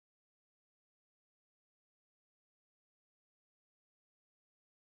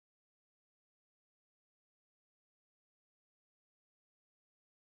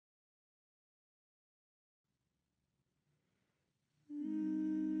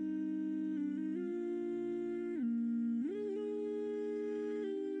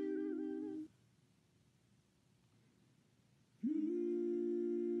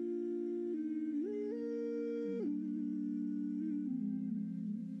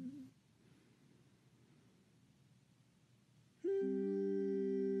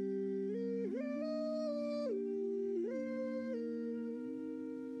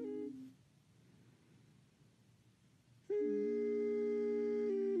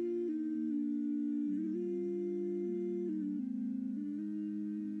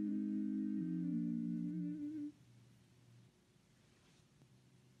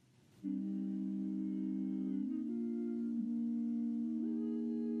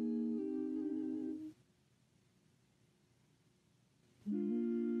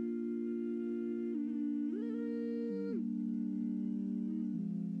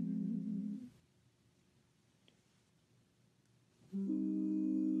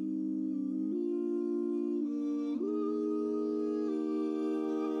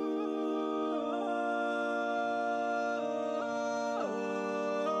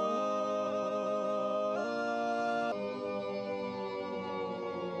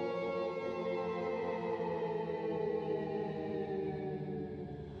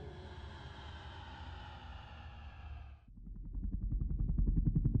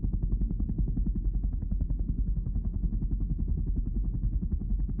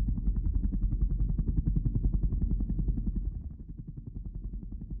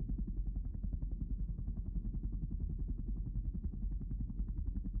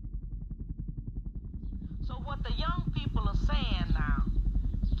what the young people are saying now.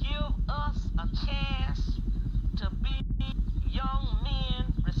 Give us a chance to be young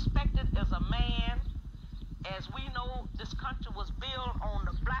men, respected as a man. As we know, this country was built on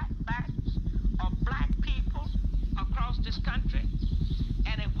the black backs of black people across this country.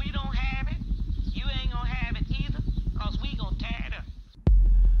 And if we don't have it, you ain't gonna have it either, because we gonna tear it up.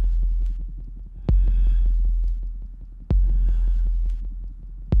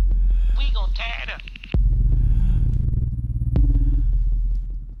 We gonna tear it up.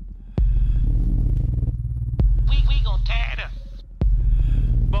 We gonna tear it up.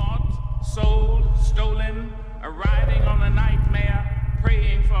 Bought, sold, stolen, arriving on a nightmare,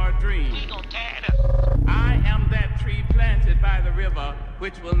 praying for a dream. We gonna tear it up. I am that tree planted by the river,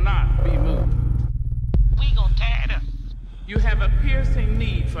 which will not be moved. We gonna tear it up. You have a piercing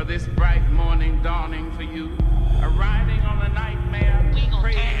need for this bright morning dawning for you, arriving on a nightmare,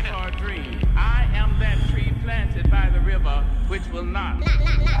 praying for a dream. I am that tree planted by the river, which will not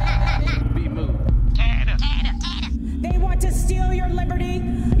be moved. Tear it up. They want to steal your liberty,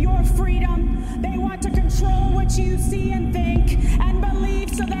 your freedom. They want to control what you see and think and believe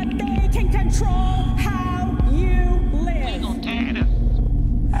so that they can control how you live. We gonna tear it up.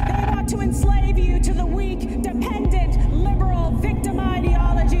 They want to enslave you to the weak, dependent, liberal, victim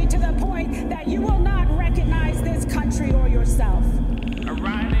ideology to the point that you will not recognize this country or yourself.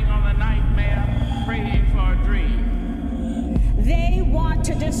 Arriving on a nightmare, praying for a dream. They want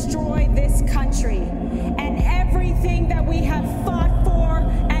to destroy this country and everything that we have fought for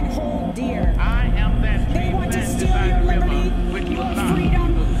and hold dear. I am that tree They want to planted steal by your the river, liberty, which will your not be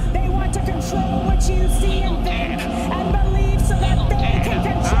freedom. moved. They want to control what you see and think and believe so that they can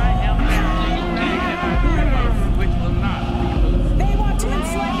control I am that how tree you planted by the river, live. which will not be moved. They want to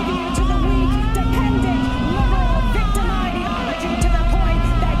enslave you to the weak, dependent, liberal, victim ideology to the point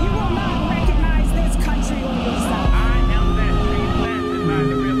that you will not recognize this country or yourself. I am that tree planted by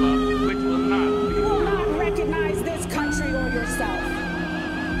the river, which will not be You will moved. not recognize this country or yourself.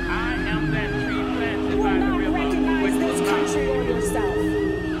 I am that tree planted You by will the not river, recognize which this will not country be or moved. yourself.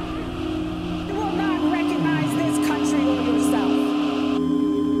 You will not recognize this country or yourself.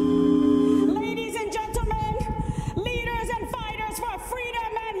 Ladies and gentlemen, leaders and fighters for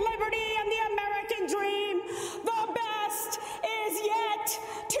freedom and liberty and the American dream, the best is yet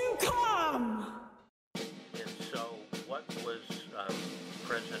to come. And so, what was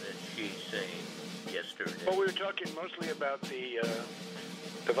President Xi saying yesterday? Well, we were talking mostly about the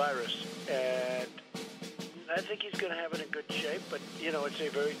virus, and I think he's going to have it in good shape. But you know, it's a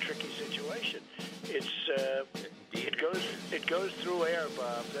very tricky situation. It goes through air,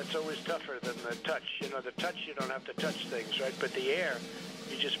 Bob. That's always tougher than the touch. You know, the touch you don't have to touch things, right? But the air,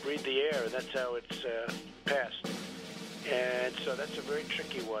 you just breathe the air, and that's how it's passed. And so that's a very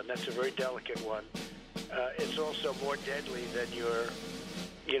tricky one. That's a very delicate one. It's also more deadly than your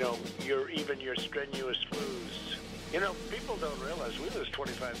strenuous flus. You know, people don't realize we lose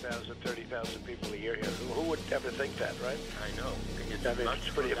 25,000, 30,000 people a year here. Who would ever think that, right? I know. It's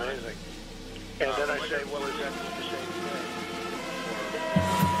pretty amazing. And then I say, well, is that the same thing?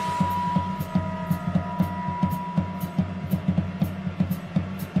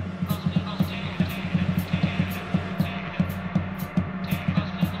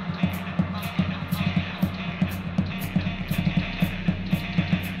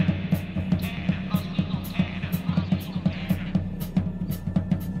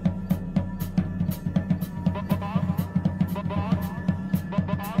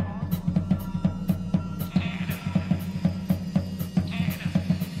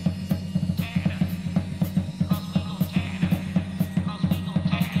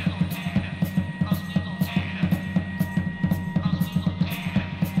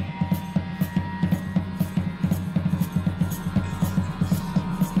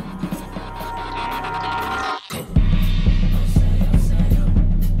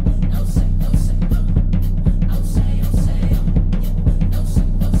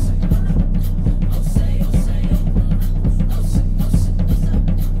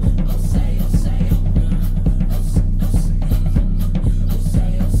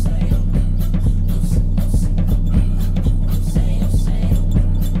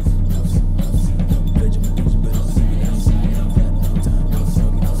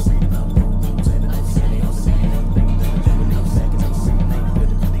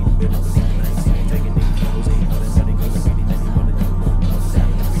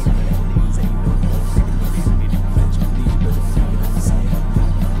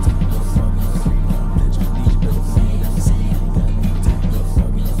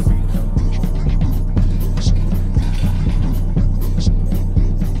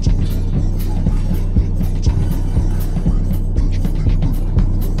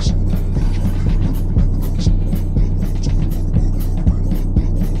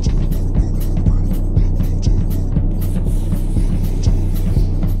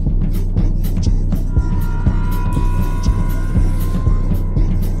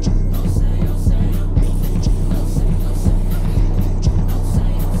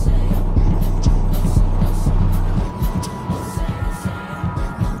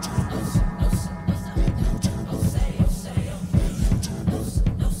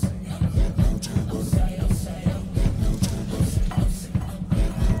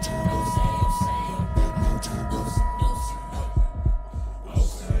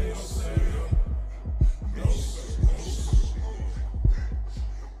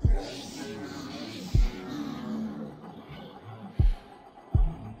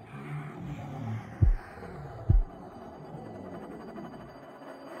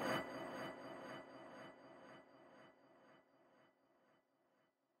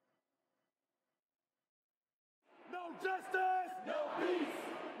 justice! No peace!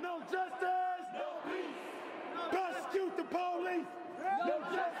 No justice! No peace! Prosecute the police! No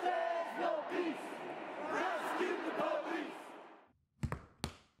justice! No peace! Prosecute the police!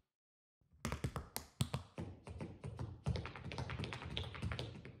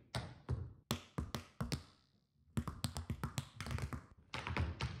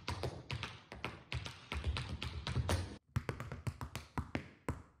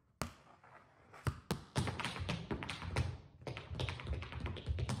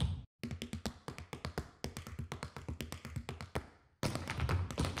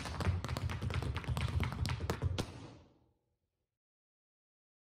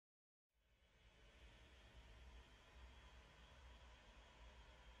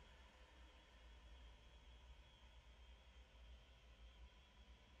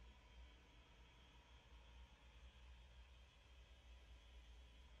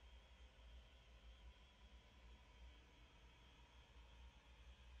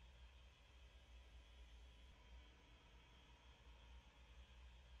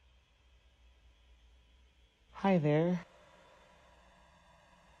 Hi there.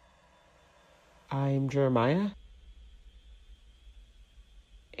 I'm Jeremiah,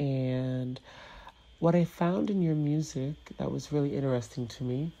 and what I found in your music that was really interesting to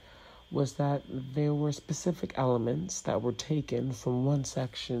me was that there were specific elements that were taken from one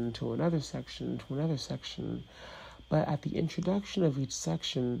section to another section to another section, but at the introduction of each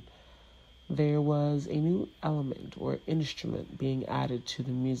section, there was a new element or instrument being added to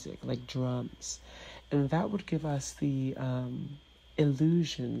the music, like drums. And that would give us the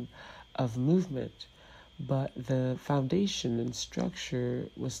illusion of movement, but the foundation and structure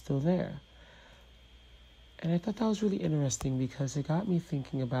was still there. And I thought that was really interesting because it got me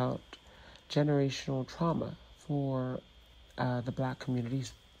thinking about generational trauma for the Black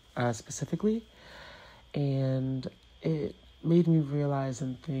communities specifically. And it made me realize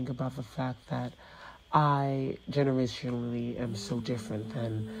and think about the fact that I generationally am so different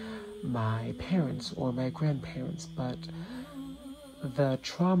than my parents or my grandparents, but the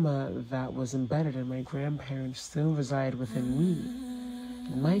trauma that was embedded in my grandparents still reside within me,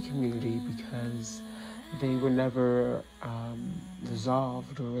 in my community, because they were never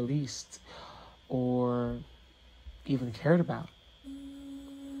resolved or released or even cared about.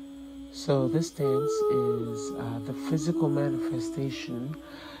 So this dance is the physical manifestation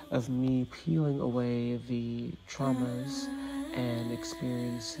of me peeling away the traumas and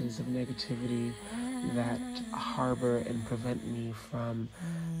experiences of negativity that harbor and prevent me from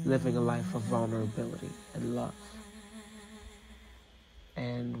living a life of vulnerability and love.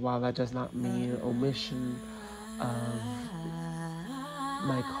 And while that does not mean omission of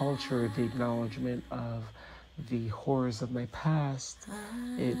my culture, the acknowledgement of the horrors of my past,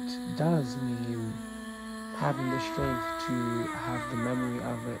 it does mean having the strength to have the memory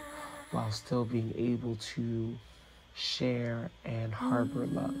of it while still being able to share and harbor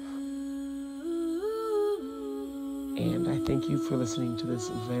love. And I thank you for listening to this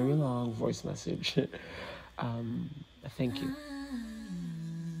very long voice message. Thank you.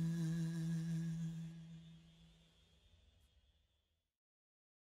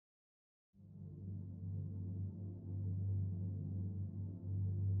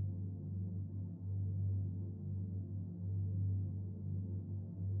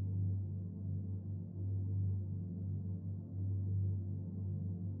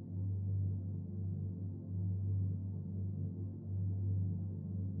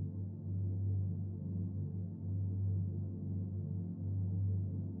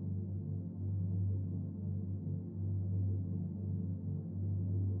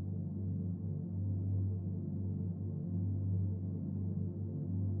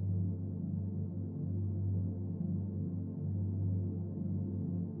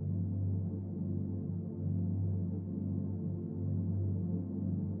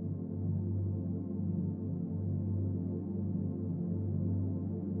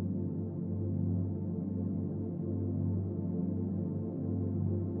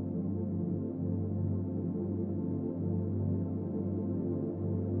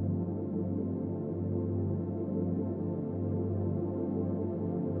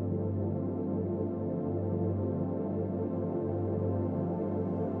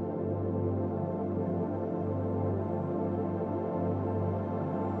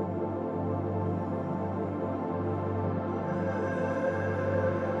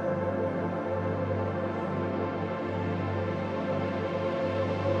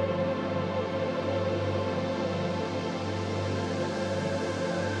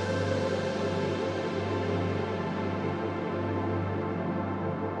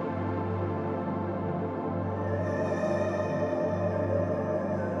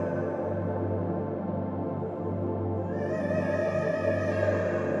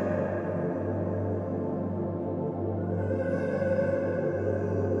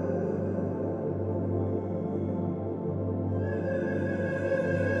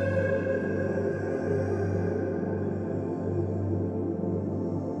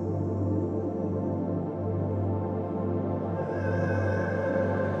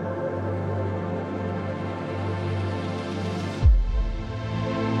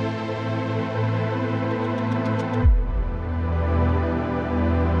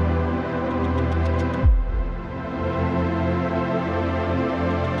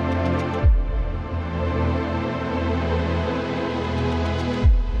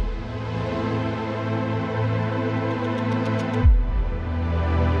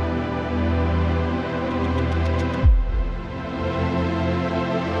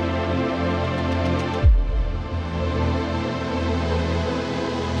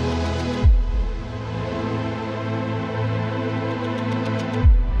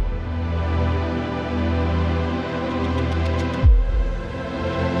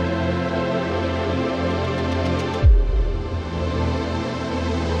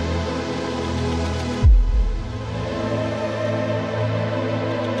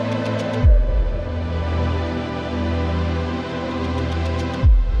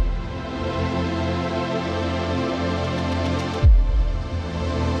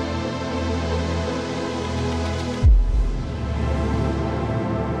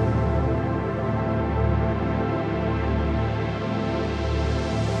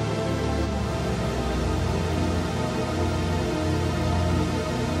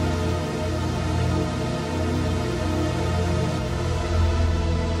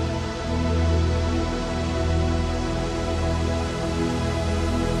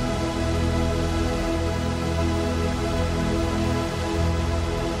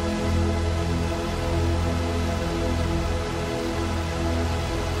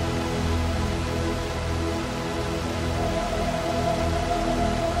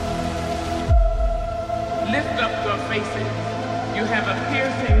 Lift up your faces. You have a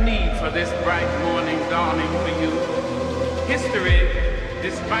piercing need for this bright morning dawning for you. History,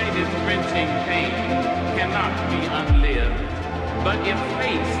 despite its wrenching pain, cannot be unlived, but if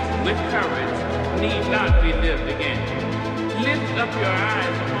faced with courage, need not be lived again. Lift up your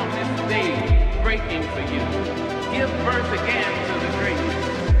eyes upon this day breaking for you. Give birth again to the dream.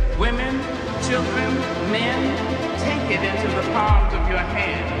 Women, children, men, take it into the palms of your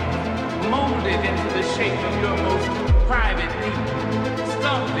hand. Mold it into the shape of your most private need.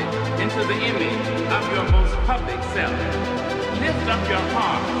 Sculpt it into the image of your most public self. Lift up your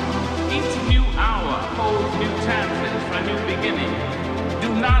heart. Each new hour holds new chances for new beginnings.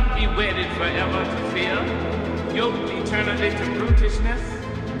 Do not be wedded forever to fear, yoked eternally to brutishness.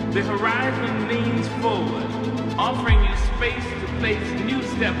 The horizon leans forward, offering you space to place new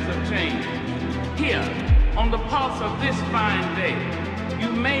steps of change. Here, on the pulse of this fine day, you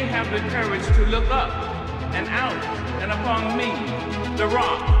may have the courage to look up and out and upon me, the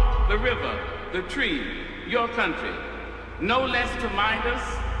rock, the river, the tree, your country. No less to Midas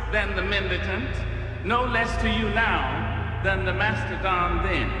than the mendicant, no less to you now than the mastodon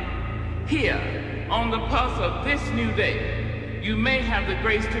then. Here, on the pulse of this new day, you may have the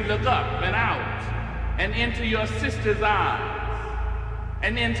grace to look up and out and into your sister's eyes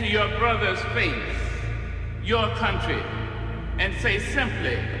and into your brother's face, your country, and say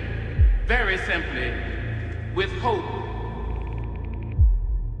simply, very simply, with hope,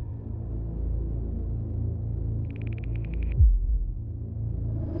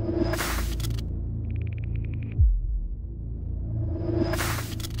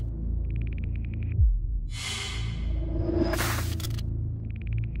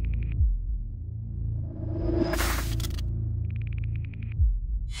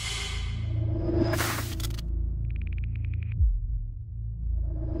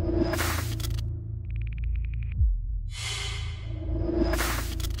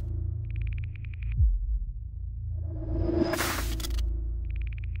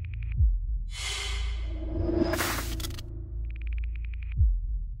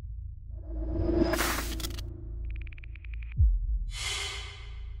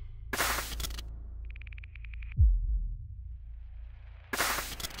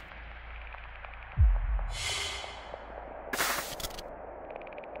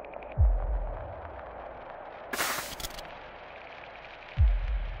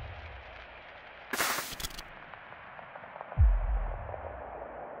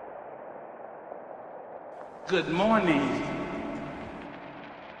 good morning.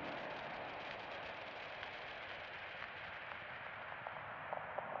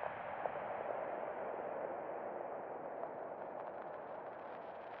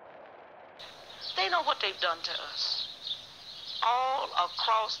 They know what they've done to us. All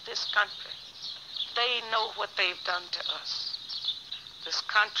across this country, they know what they've done to us. This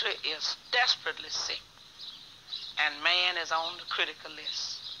country is desperately sick, and man is on the critical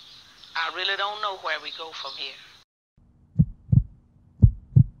list. I really don't know where we go from here.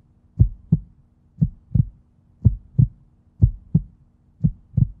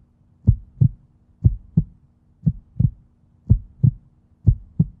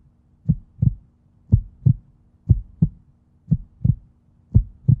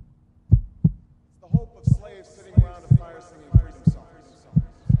 The hope of slaves sitting around a fire singing freedom songs.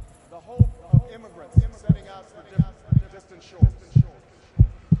 The hope of immigrants setting out for distant shores.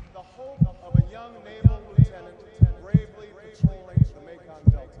 The hope of a young naval lieutenant bravely patrolling the Mekong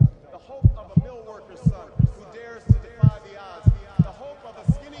Delta. The hope of a mill worker's son who dares to defy the odds. The hope of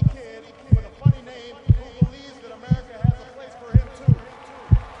a skinny kid with a funny name who believes that America has a place for him too.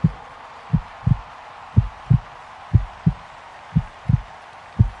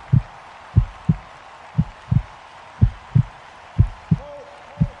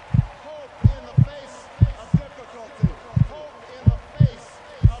 Hope in the face of difficulty. Hope in the face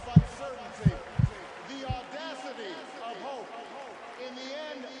of uncertainty. The audacity of hope. In the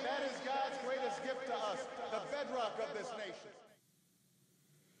end, that is God's greatest gift to us, the bedrock of this nation.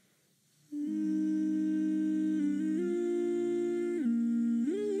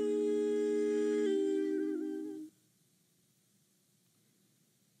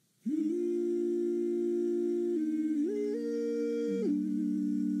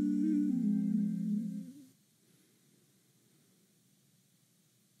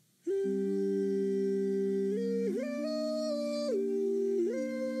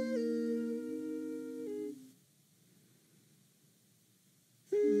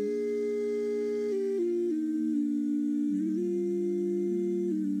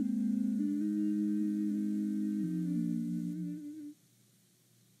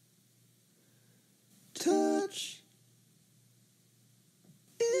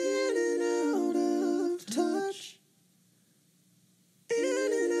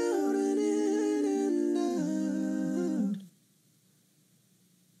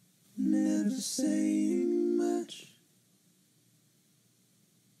 never saying much.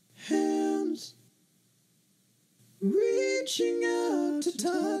 Hands reaching out to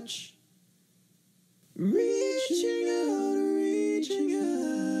touch. Reaching out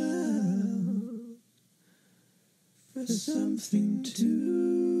for something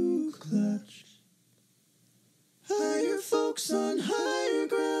to clutch. Higher folks on higher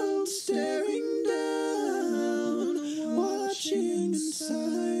ground, staring down, watching in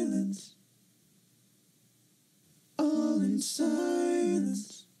silence, all in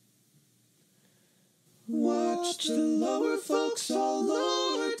silence. Watch the lower folks all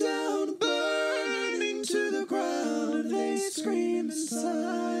lower down, burning to the ground. They scream in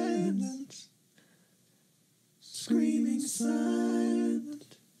silence, screaming silent.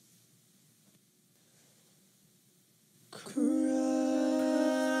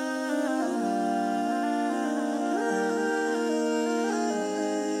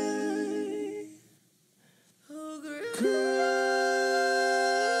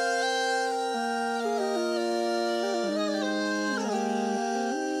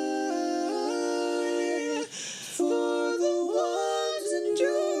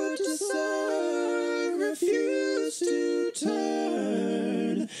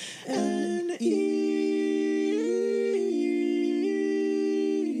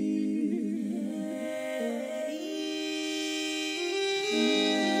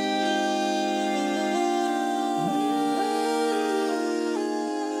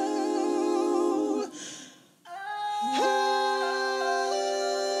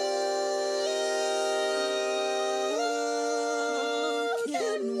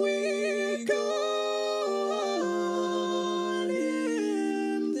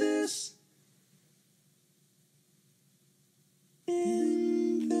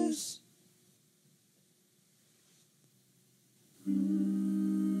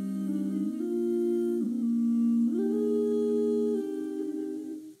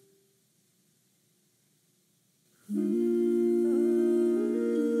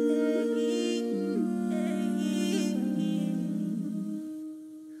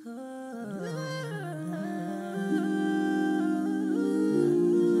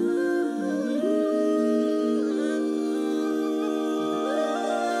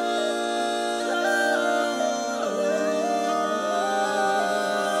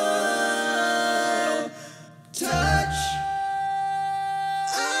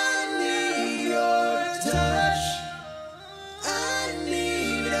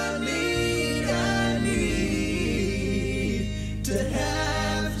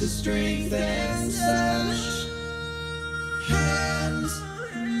 Strength and such. Hands,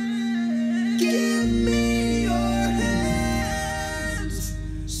 give me your hands.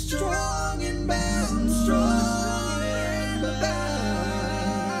 Strong and bound, strong and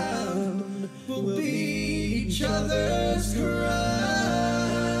bound. We'll be each other's crutch.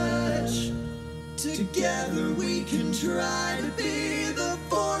 Together we can try to be the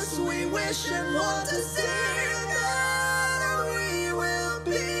force we wish and want to see.